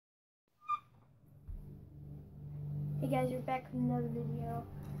Hey guys, we're back with another video.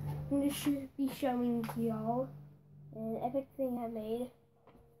 I'm going to be showing y'all an epic thing I made.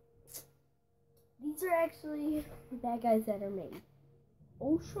 These are actually the bad guys that are made.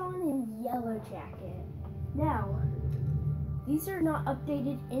 Ultron and Yellow Jacket. Now, these are not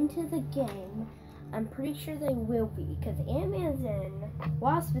updated into the game. I'm pretty sure they will be, because Ant-Man's in,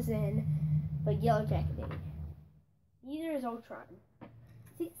 Wasp is in, but Yellow Jacket ain't. Neither is Ultron.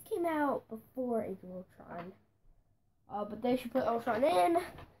 These came out before Age of Ultron. But they should put Ultron in.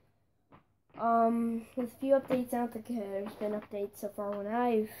 There's a few updates. I don't think there's been updates so far when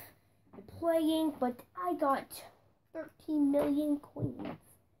I've been playing, but I got 13 million coins.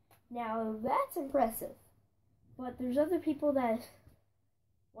 Now, that's impressive. But there's other people that,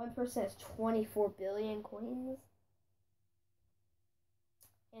 one person has 24 billion coins.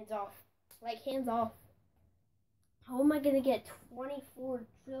 Hands off. Like, hands off. How am I going to get 24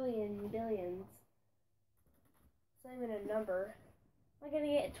 trillion billions? It's not even a number. How am I going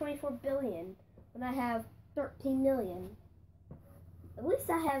to get 24 billion when I have 13 million? At least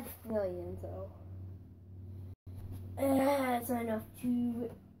I have millions, though. That's not enough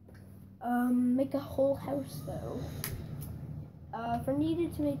to make a whole house, though. If I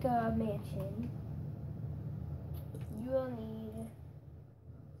needed to make a mansion, you will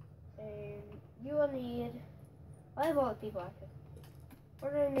need I have all the people after.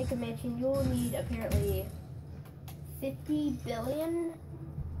 We're going to make a mansion. You will need apparently 50 billion.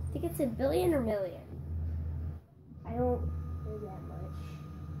 I think it's a billion or million. I don't know that much.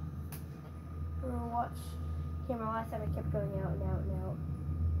 I'm going to watch camera. Last time I kept going out and out and out.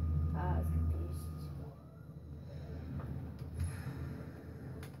 I was confused.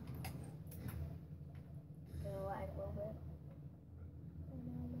 Gonna lag a little bit.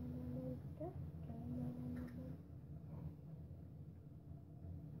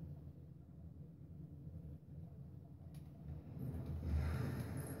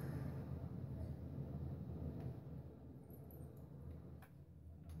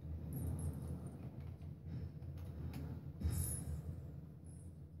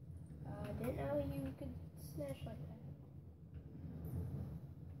 Didn't know you could smash like that.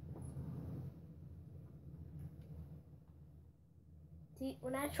 See,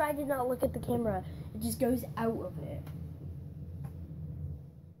 when I try to not look at the camera, it just goes out of it.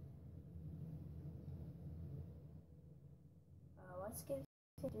 Let's get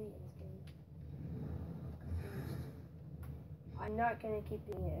 3 in this game. I'm not gonna keep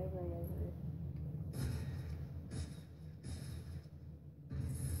doing it over and over.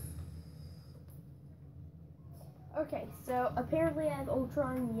 Okay, so apparently I have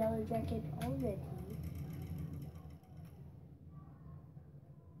Ultron and Yellow Jacket already.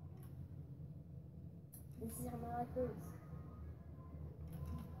 This is how my life is.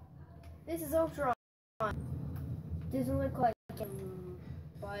 This is Ultron. Doesn't look like him,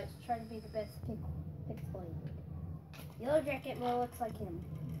 but it's trying to be the best pixelated. Yellow Jacket more looks like him.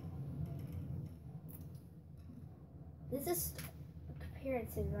 This is a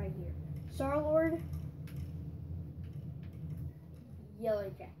comparison right here. Star-Lord,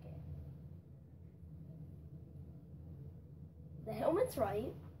 Yellow Jacket. The helmet's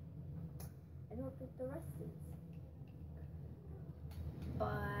right. I don't think the rest is.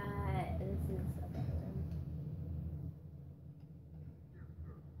 But this is a better one.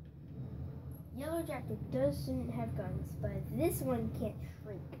 Yellow Jacket doesn't have guns, but this one can't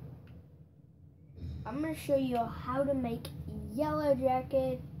shrink. I'm going to show you how to make Yellow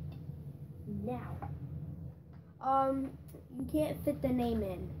Jacket now. You can't fit the name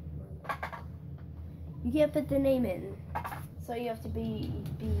in. You can't fit the name in. So you have to be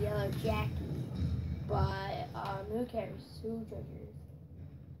Yellow Jackie. But, who cares? Who judges?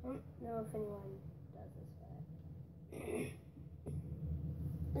 I don't know if anyone does this,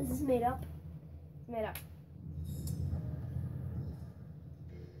 but... This is made up. It's made up.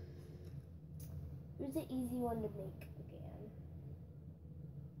 Here's an easy one to make again.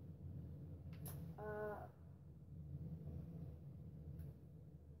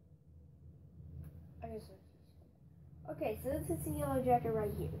 Okay, so this is the Yellow Jacket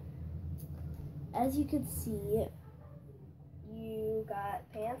right here. As you can see, you got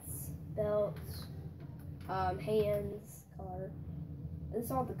pants, belts, hands, color. This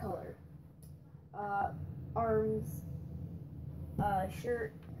is all the color. Arms,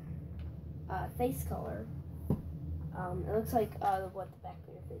 shirt, face color. It looks like what the back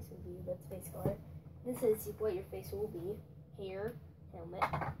of your face would be. That's face color. This is what your face will be. Hair, helmet.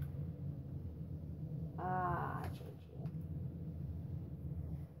 Change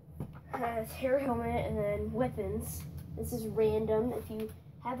it. Hair, helmet, and then weapons. This is random. If you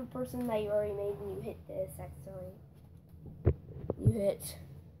have a person that you already made and you hit this accidentally, You hit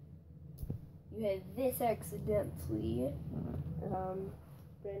this accidentally.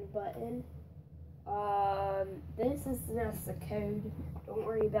 Random button. This is just the code. Don't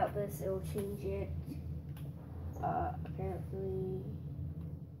worry about this, it'll change it. Apparently.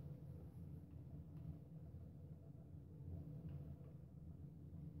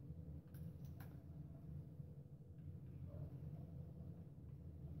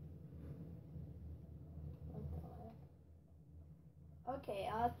 Okay,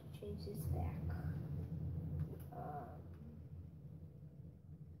 I'll have to change this back.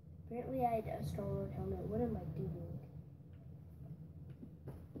 Apparently I had a Star-Lord helmet. What am I doing?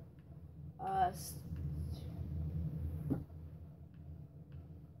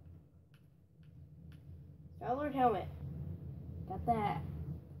 Star-Lord helmet. Got that.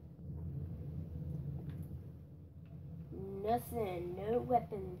 Nothing. No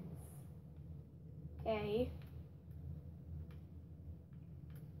weapons. Okay.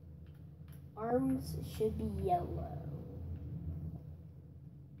 Arms should be yellow.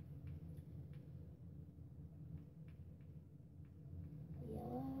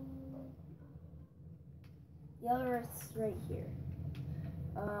 Yellow is right here.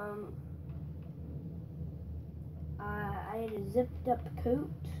 I had a zipped up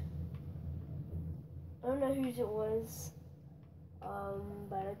coat. I don't know whose it was.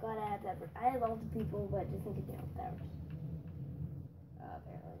 But I gotta have that. I have all the people, but just think it down with ours.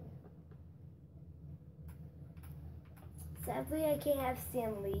 Apparently. Sadly, I can't have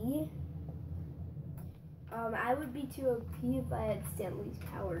Stan Lee. I would be too OP if I had Stan Lee's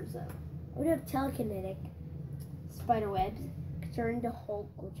powers, though. I would have telekinetic, spiderwebs, turn to Hulk,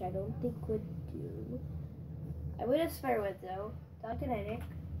 which I don't think would do. I would have spiderwebs, though. Telekinetic,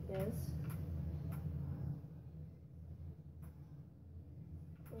 yes.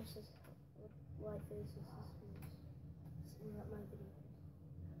 This is what life is. This is not my video.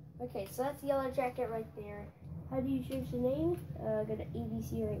 Okay, so that's Yellow Jacket right there. How do you change the name? Got an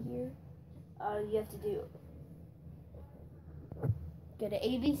ABC right here. You have to do go to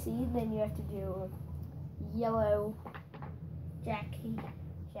ABC, then you have to do Yellow Jackie,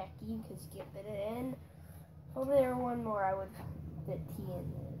 because you can't fit it in. If there were one more, I would fit T in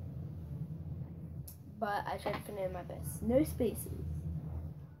there. But I tried to fit it in my best. No spaces.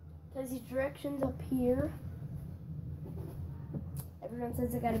 Because these directions up here, everyone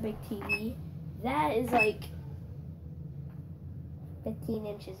says I got a big TV. That is like 15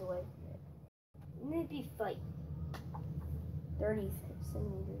 inches away from it. Maybe like 30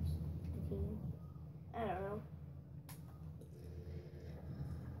 centimeters. 15. I don't know.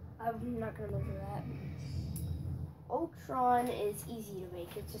 I'm not gonna measure that. Ultron is easy to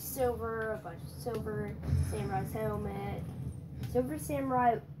make. It's just silver, a bunch of silver, Samurai's helmet. Silver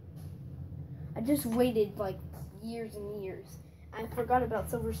Samurai, I just waited like years and years. I forgot about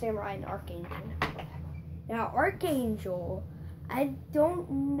Silver Samurai and Archangel. Now Archangel, I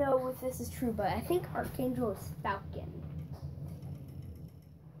don't know if this is true, but I think Archangel is Falcon.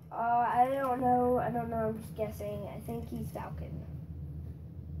 I don't know, I'm just guessing. I think he's Falcon.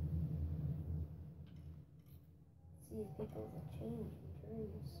 See, people are changing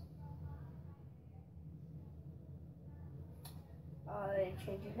dreams. They're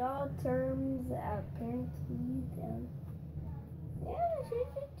changing all terms, apparently down. Yeah, they're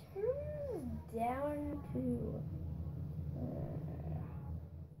changing terms down to,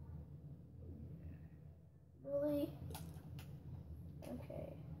 really? Okay.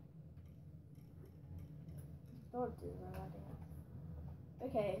 Don't do that.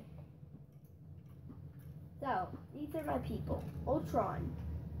 Okay. So, these are my people. Ultron.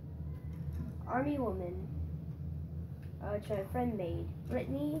 Army Woman. Which my friend made.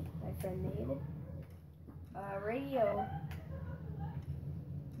 Brittany, my friend made. Radio.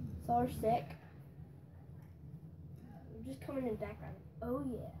 Solar Stick. I'm just coming in background. Oh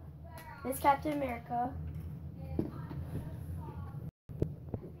yeah. This Captain America.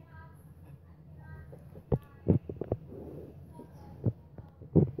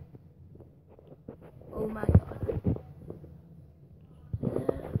 Oh my god.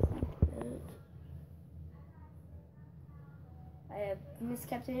 I have Miss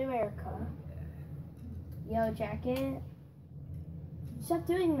Captain America. Yellow Jacket. Stop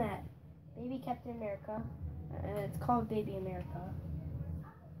doing that. Baby Captain America. It's called Baby America.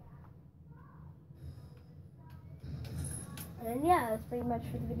 And yeah, that's pretty much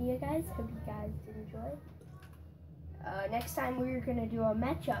for the video, guys. Hope you guys did enjoy. Next time we're gonna do a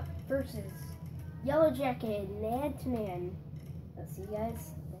matchup versus Yellow Jacket, man to man. I'll see you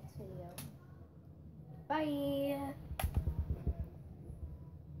guys next video. Bye.